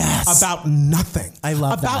fight. Yes. About nothing. I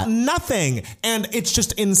love that. About nothing. And it's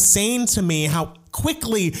just insane to me how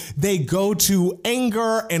quickly they go to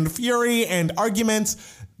anger and fury and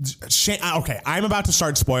arguments. Okay, I'm about to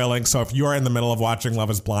start spoiling, so if you're in the middle of watching Love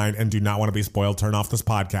is Blind and do not want to be spoiled, turn off this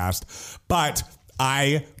podcast. But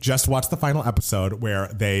I just watched the final episode where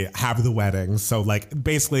they have the wedding. So like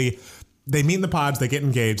basically they meet in the pods, they get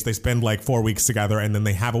engaged, they spend like 4 weeks together, and then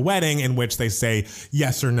they have a wedding in which they say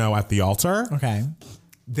yes or no at the altar. Okay.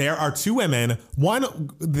 There are 2 women. One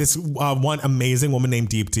amazing woman named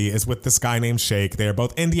Deepti is with this guy named Shake. They are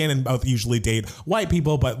both Indian and both usually date white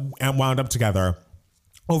people, but wound up together.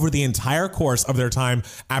 Over the entire course of their time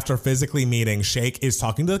after physically meeting, Shake is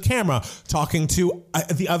talking to the camera, talking to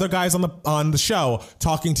the other guys on the show,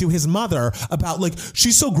 talking to his mother about like,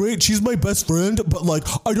 she's so great, she's my best friend, but like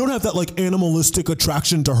I don't have that like animalistic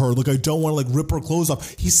attraction to her. Like I don't want to like rip her clothes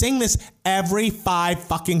off. He's saying this every 5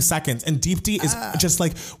 fucking seconds, and Deepti is just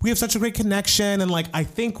like, we have such a great connection, and like I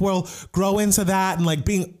think we'll grow into that, and like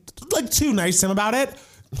being like too nice to him about it.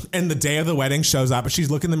 And the day of the wedding shows up, and she's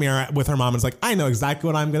looking in the mirror with her mom and is like, I know exactly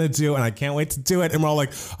what I'm going to do, and I can't wait to do it. And we're all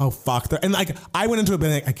like, oh, fuck. And like, I went into it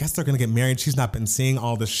being like, I guess they're going to get married. She's not been seeing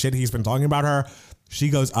all the shit he's been talking about her. She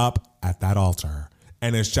goes up at that altar,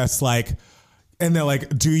 and it's just like, and they're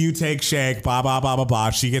like, do you take Shake? Blah, blah, blah, blah,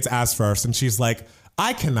 blah. She gets asked first, and she's like,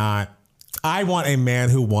 I cannot. I want a man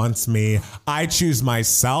who wants me. I choose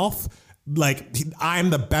myself. Like,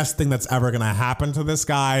 I'm the best thing that's ever going to happen to this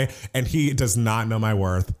guy, and he does not know my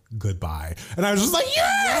worth. Goodbye. And I was just like,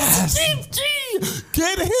 yes!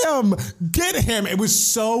 Get him. It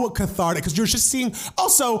was so cathartic because you're just seeing,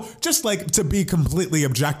 also, just like to be completely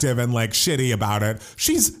objective and like shitty about it,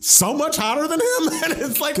 she's so much hotter than him. And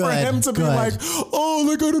it's like for him to be like, oh,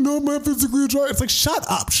 like I don't know, I'm not physically attracted. It's like, shut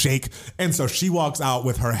up, Shake. And so she walks out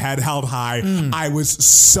with her head held high. I was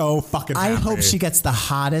so fucking happy. I hope she gets the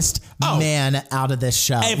hottest man out of this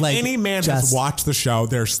show. If any man has watched the show,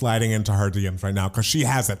 they're sliding into her DMs right now because she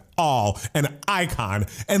has it all an icon.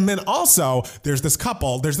 And then also there's this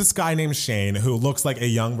couple, there's this guy named Shane who looks like a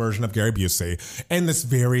young version of Gary Busey, and this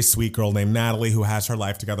very sweet girl named Natalie who has her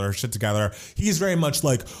life together, her shit together. He's very much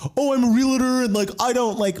like, oh, I'm a realtor and like I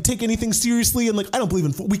don't like take anything seriously and like I don't believe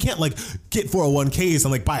in, we can't like get 401ks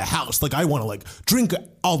and like buy a house. Like I want to like drink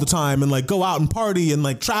all the time and like go out and party and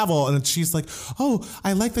like travel. And she's like, oh,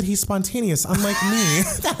 I like that he's spontaneous unlike me.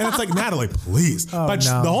 And it's like, Natalie, please. But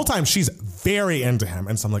the whole time she's very into him.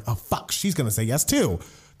 And so I'm like, oh fuck, she's gonna say yes too.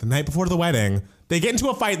 The night before the wedding, they get into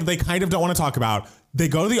a fight that they kind of don't want to talk about. They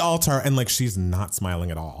go to the altar and like she's not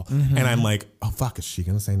smiling at all. And I'm like, oh fuck, is she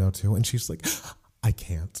gonna say no too? And she's like, I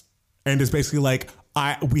can't. And it's basically like,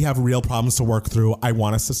 we have real problems to work through. I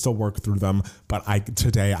want us to still work through them, but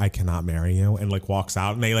today I cannot marry you. And like walks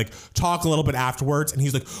out, and they like talk a little bit afterwards. And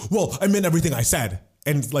he's like, well, I meant everything I said.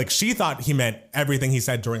 And like she thought he meant everything he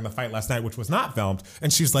said during the fight last night, which was not filmed.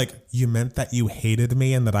 And she's like, you meant that you hated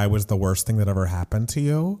me and that I was the worst thing that ever happened to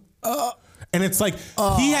you? And it's like,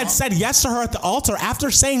 he had said yes to her at the altar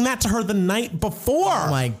after saying that to her the night before. Oh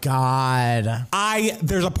my God.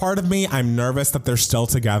 There's a part of me, I'm nervous that they're still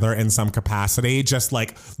together in some capacity, just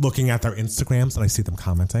like looking at their Instagrams and I see them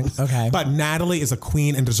commenting. Okay. But Natalie is a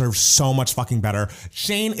queen and deserves so much fucking better.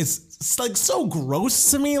 Shane is like so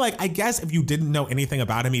gross to me. Like, I guess if you didn't know anything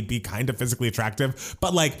about him, he'd be kind of physically attractive,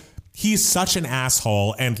 but like, he's such an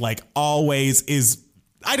asshole and like always is,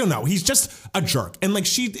 I don't know. He's just a jerk. And like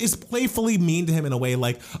she is playfully mean to him in a way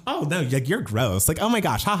like, oh no, like you're gross. Like, oh my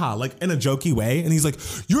gosh, haha, like in a jokey way. And he's like,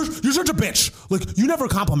 you're such a bitch. Like you never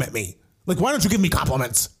compliment me. Like, why don't you give me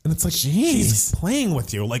compliments? And it's like, she's playing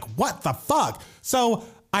with you. Like, what the fuck? So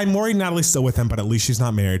I'm worried Natalie's still with him, but at least she's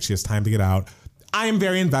not married. She has time to get out. I am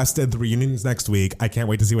very invested. The reunion's next week. I can't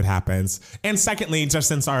wait to see what happens. And secondly, just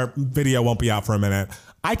since our video won't be out for a minute,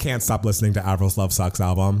 I can't stop listening to Avril's Love Sucks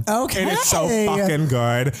album. Okay. And it's so fucking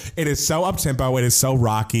good. It is so up-tempo. It is so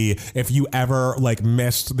rocky. If you ever like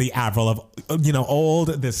missed the Avril of, you know, old,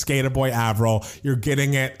 the skater boy Avril, you're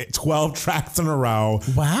getting it 12 tracks in a row.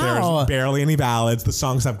 Wow. There's barely any ballads. The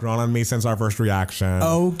songs have grown on me since our first reaction.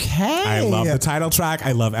 Okay. I love the title track.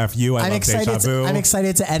 I love FU. I love Deja Vu. I'm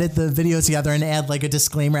excited to edit the video together and add like a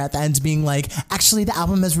disclaimer at the end being like, actually the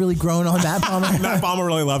album has really grown on Matt Palmer. Matt Palmer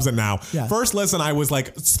really loves it now. Yeah. First listen, I was like,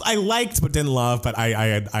 I liked but didn't love, but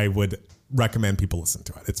I would recommend people listen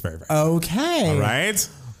to it. It's very, very okay. All right.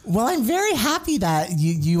 Well, I'm very happy that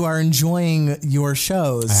you are enjoying your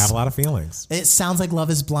shows. I have a lot of feelings. It sounds like Love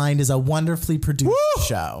is Blind is a wonderfully produced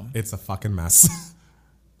show. It's a fucking mess.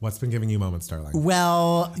 What's been giving you moments, darling?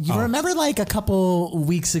 Well, you remember like a couple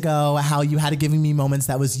weeks ago how you had a giving me moments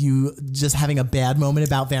that was you just having a bad moment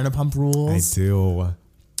about Vanderpump Rules? I do.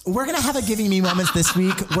 We're going to have a giving me moments this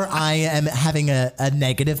week where I am having a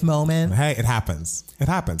negative moment. Hey, it happens. It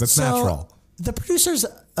happens. It's natural. The producers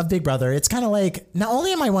of Big Brother, it's kind of like, not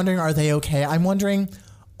only am I wondering, are they okay? I'm wondering,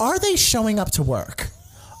 are they showing up to work?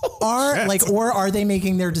 Or are they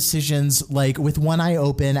making their decisions like with one eye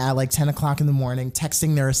open at like 10 o'clock in the morning,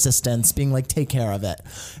 texting their assistants, being like, take care of it?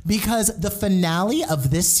 Because the finale of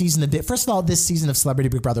this season first of all, this season of Celebrity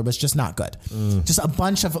Big Brother was just not good. Just a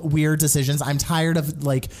bunch of weird decisions. I'm tired of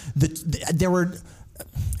like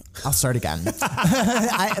I'll start again.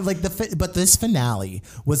 But this finale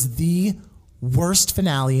was the worst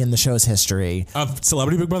finale in the show's history of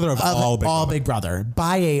Celebrity Big Brother, of all Big Brother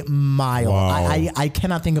by a mile. I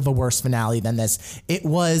cannot think of a worse finale than this. It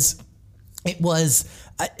was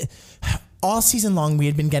all season long. We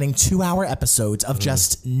had been getting 2-hour episodes of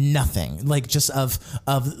just nothing, like just of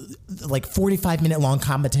like 45-minute long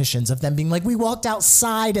competitions of them being like, we walked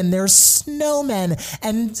outside and there's snowmen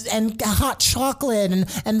and hot chocolate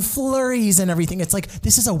and flurries and everything. It's like,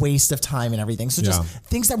 this is a waste of time and everything. So just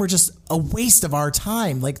things that were just a waste of our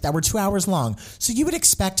time, like that were 2 hours long. So you would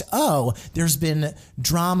expect, there's been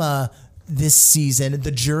drama this season.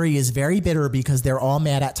 The jury is very bitter because they're all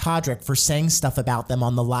mad at Todrick for saying stuff about them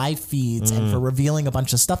on the live feeds and for revealing a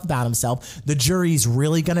bunch of stuff about himself. The jury's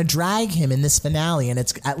really going to drag him in this finale, and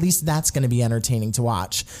it's at least that's going to be entertaining to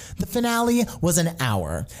watch. The finale was an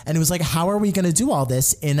hour, and it was like, how are we going to do all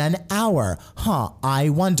this in an hour?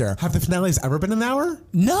 I wonder. Have the finales ever been an hour?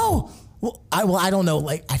 No. Well, I don't know.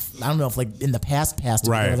 Like, I don't know if like in the past,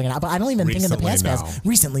 right? But I don't even think in the past.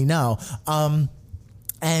 Recently, no.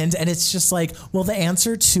 And it's just like, well, the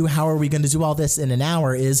answer to how are we going to do all this in an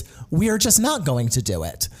hour is we are just not going to do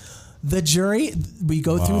it. The jury, we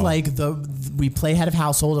go through like we play head of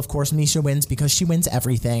household. Of course, Misha wins because she wins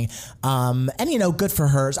everything. And you know, good for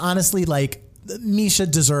her. Honestly, like Misha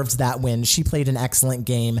deserves that win. She played an excellent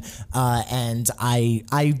game. And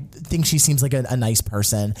I think she seems like a nice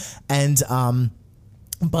person. And,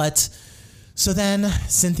 but So then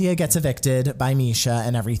Cynthia gets evicted by Misha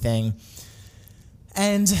and everything.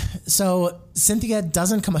 And so Cynthia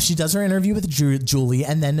doesn't come. She does her interview with Julie,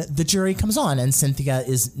 and then the jury comes on, and Cynthia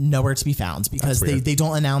is nowhere to be found because they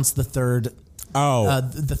don't announce the third.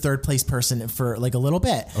 The third place person for like a little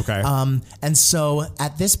bit. Okay. And so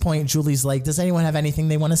at this point, Julie's like, does anyone have anything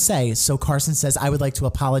they want to say? So Carson says, I would like to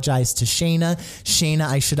apologize to Shayna. Shayna,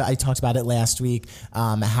 I talked about it last week,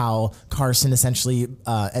 how Carson essentially,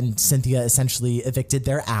 and Cynthia essentially evicted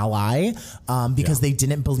their ally, because they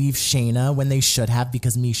didn't believe Shayna when they should have,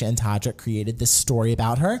 because Misha and Todrick created this story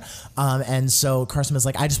about her. And so Carson was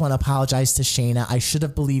like, I just want to apologize to Shayna. I should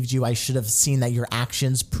have believed you. I should have seen that your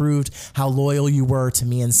actions proved how loyal you were to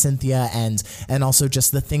me and Cynthia, and also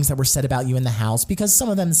just the things that were said about you in the house, because some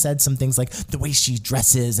of them said some things like the way she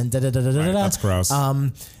dresses and da-da-da-da-da-da. That's gross.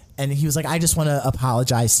 And he was like, I just want to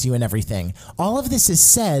apologize to you and everything. All of this is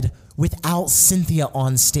said without Cynthia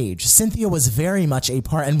on stage. Cynthia was very much a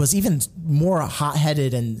part and was even more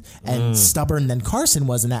hot-headed and stubborn than Carson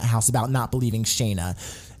was in that house about not believing Shayna.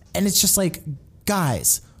 And it's just like,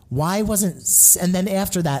 guys, why wasn't... And then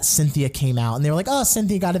after that, Cynthia came out, and they were like, oh,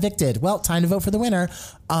 Cynthia got evicted. Well, time to vote for the winner.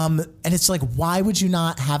 And it's like, why would you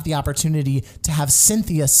not have the opportunity to have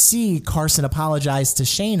Cynthia see Carson apologize to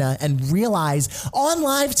Shayna and realize on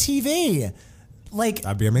live TV... like,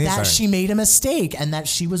 that'd be amazing, that she made a mistake and that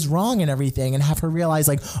she was wrong and everything, and have her realize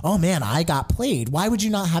like, oh man, I got played. Why would you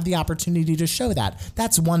not have the opportunity to show that?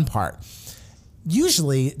 That's one part.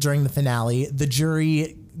 Usually during the finale, the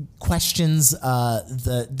jury questions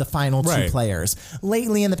the final two players.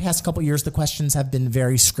 Lately, in the past couple years, the questions have been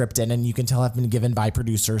very scripted, and you can tell have been given by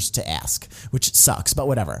producers to ask, which sucks, but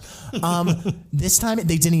whatever. This time,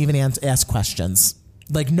 they didn't even ask questions.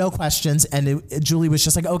 Like, no questions, and Julie was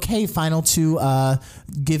just like, okay, final two,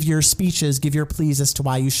 give your speeches, give your pleas as to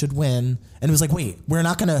why you should win. And it was like, wait, we're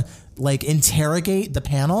not going to, like, interrogate the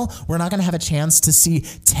panel? We're not going to have a chance to see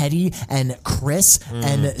Teddy and Chris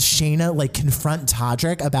and Shayna, like, confront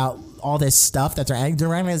Todrick about all this stuff that they're not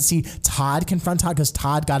going to see Todd confront Todd, because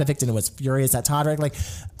Todd got evicted and was furious at Todrick. Like,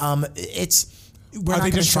 it's... Are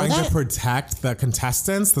they just trying to protect the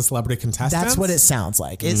contestants, the celebrity contestants? That's what it sounds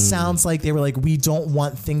like. It sounds like they were like, we don't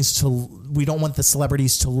want the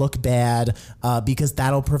celebrities to look bad, because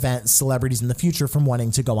that'll prevent celebrities in the future from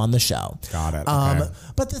wanting to go on the show. Got it. Okay.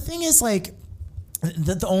 But the thing is, like,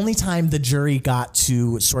 the only time the jury got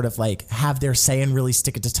to sort of like have their say and really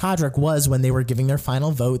stick it to Todrick was when they were giving their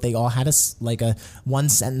final vote. They all had a one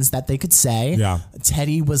sentence that they could say. Yeah.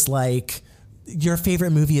 Teddy was like, your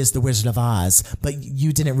favorite movie is The Wizard of Oz, but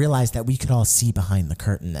you didn't realize that we could all see behind the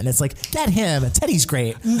curtain. And it's like, get him. Teddy's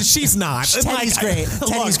great. She's not. Teddy's great.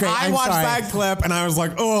 Teddy's great. I watched that clip and I was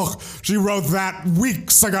like, ugh, she wrote that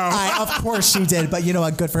weeks ago. Of course she did, but you know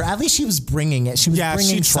what? Good for her. At least she was bringing it. She was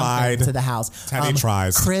bringing something to the house. Teddy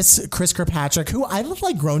tries. Chris Kirkpatrick, who I've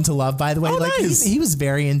like grown to love, by the way. Oh, like nice. he was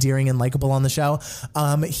very endearing and likable on the show.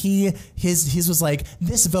 His was like,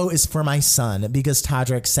 this vote is for my son, because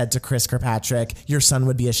Todrick said to Chris Kirkpatrick, your son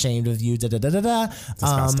would be ashamed of you, da-da-da-da-da.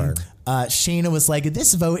 Disgusting. Shayna was like,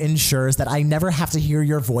 this vote ensures that I never have to hear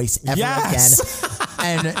your voice ever again.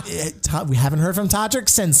 And we haven't heard from Todrick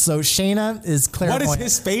since, so Shayna is clairvoyant. What is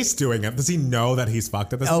his face doing? Does he know that he's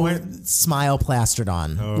fucked at this point? Smile plastered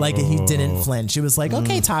on. Like, he didn't flinch. It was like,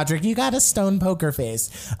 okay, Todrick, you got a stone poker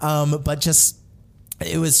face. But just...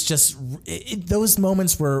 It was just, those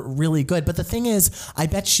moments were really good. But the thing is, I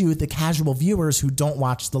bet you the casual viewers who don't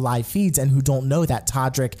watch the live feeds and who don't know that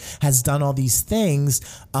Todrick has done all these things,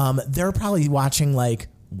 they're probably watching like,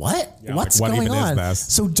 what? Yeah, What's like, what going even on? Is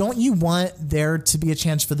this? So don't you want there to be a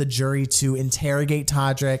chance for the jury to interrogate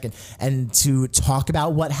Todrick and to talk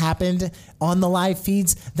about what happened on the live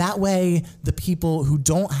feeds? That way, the people who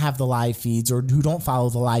don't have the live feeds or who don't follow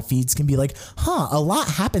the live feeds can be like, a lot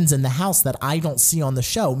happens in the house that I don't see on the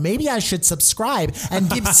show. Maybe I should subscribe and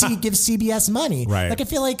give CBS money. Right. Like, I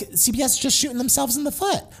feel like CBS is just shooting themselves in the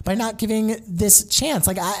foot by not giving this chance.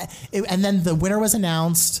 Like, and then the winner was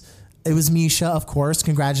announced. It was Misha, of course.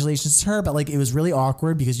 Congratulations to her. But like, it was really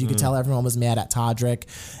awkward because you could tell everyone was mad at Todrick.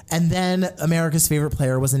 And then America's Favorite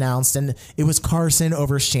Player was announced, and it was Carson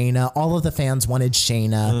over Shayna. All of the fans wanted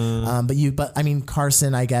Shayna. But I mean,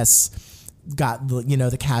 Carson, I guess, got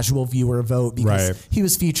the casual viewer vote because he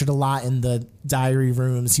was featured a lot in the diary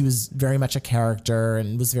rooms. He was very much a character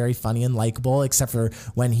and was very funny and likable, except for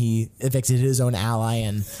when he evicted his own ally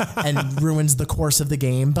and ruins the course of the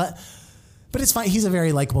game. But it's fine. He's a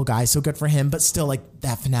very likable guy, so good for him. But still, like,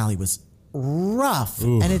 that finale was rough.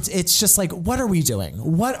 And it's just like, what are we doing?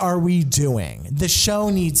 What are we doing? The show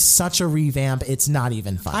needs such a revamp. It's not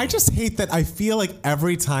even fun. I just hate that. I feel like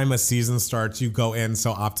every time a season starts, you go in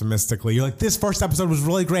so optimistically. You're like, this first episode was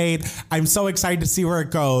really great. I'm so excited to see where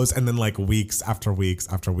it goes. And then like weeks after weeks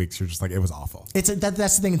after weeks, you're just like, it was awful. That's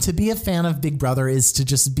the thing. To be a fan of Big Brother is to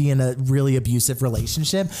just be in a really abusive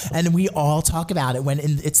relationship. And we all talk about it when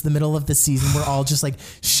it's the middle of the season. We're all just like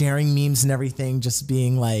sharing memes and everything, just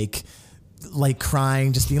being like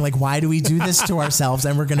crying, just being like, why do we do this to ourselves?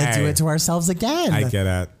 And we're going to do it to ourselves again. I get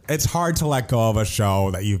it. It's hard to let go of a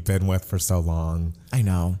show that you've been with for so long. I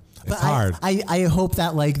know. It's hard. I hope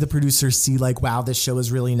that like the producers see like, wow, this show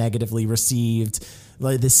is really negatively received.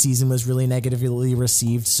 Like, this season was really negatively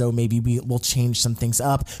received, so maybe we will change some things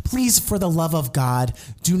up. Please, for the love of God,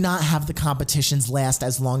 do not have the competitions last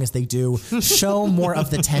as long as they do. Show more of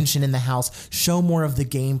the tension in the house. Show more of the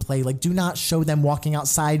gameplay. Like, do not show them walking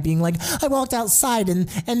outside being like, I walked outside and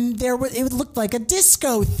it looked like a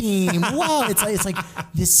disco theme. Whoa! It's like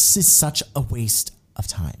this is such a waste of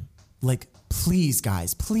time. Like, please,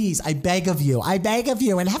 guys, please, I beg of you,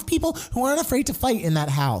 and have people who aren't afraid to fight in that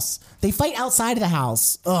house. They fight outside of the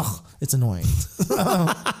house. Ugh, it's annoying.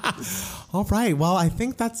 All right, well, I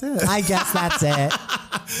think that's it. I guess that's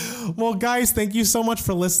it. Well, guys, thank you so much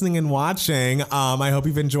for listening and watching. I hope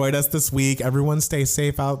you've enjoyed us this week. Everyone stay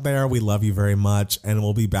safe out there. We love you very much, and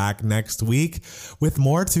we'll be back next week with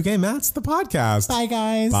more 2K Mats, the podcast. Bye,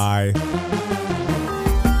 guys. Bye.